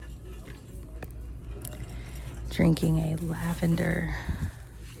drinking a lavender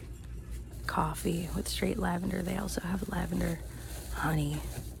coffee with straight lavender. They also have lavender honey.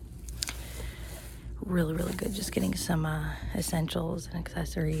 Really, really good. Just getting some essentials and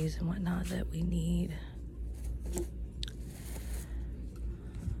accessories and whatnot that we need.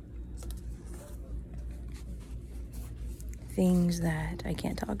 Things that I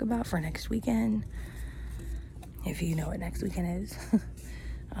can't talk about for next weekend, if you know what next weekend is.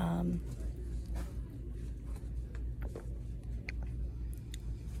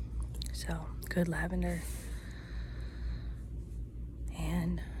 So, good lavender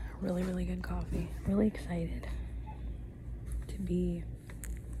and really, really good coffee. Really excited to be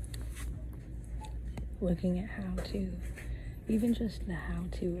looking at how to, even just the how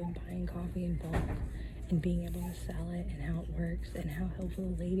to of buying coffee in bulk and being able to sell it and how it works and how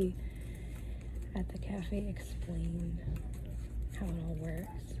helpful the lady at the cafe explained how it all works.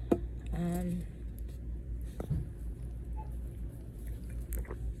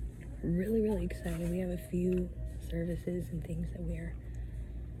 Really, really excited. We have a few services and things that we're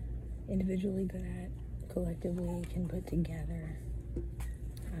individually good at, collectively can put together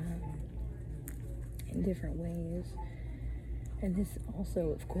in different ways. And this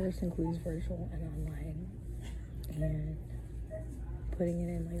also, of course, includes virtual and online, and putting it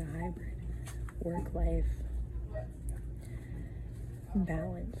in like a hybrid work-life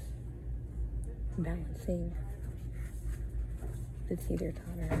balancing the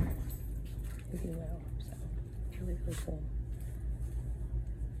teeter-totter, if you will. So, really, really cool.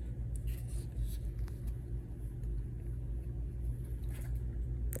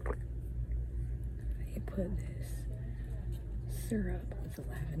 I put this syrup with the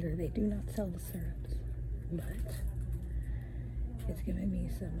lavender. They do not sell the syrups, but it's given me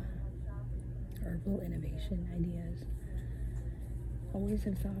some herbal innovation ideas. Always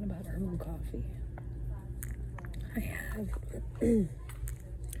have thought about herbal coffee. I have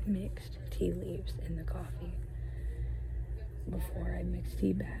mixed tea leaves in the coffee before. I mixed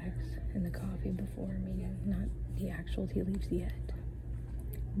tea bags in the coffee before, meaning not the actual tea leaves yet,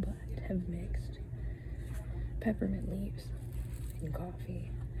 but have mixed peppermint leaves in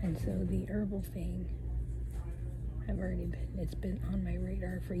coffee. And so the herbal thing, it's been on my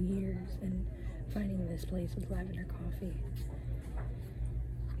radar for years, and finding this place with lavender coffee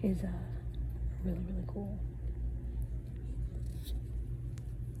is really, really cool.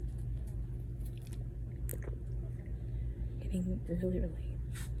 Getting really, really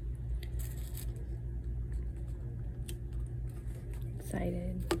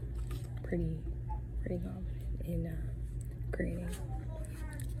excited, pretty confident in creating.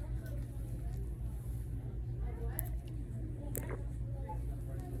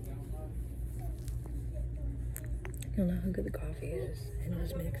 You'll know how good the coffee is, and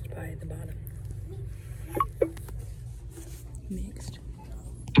was mixed by the bottom. Mixed.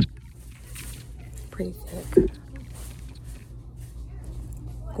 Pretty thick.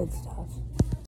 Good stuff.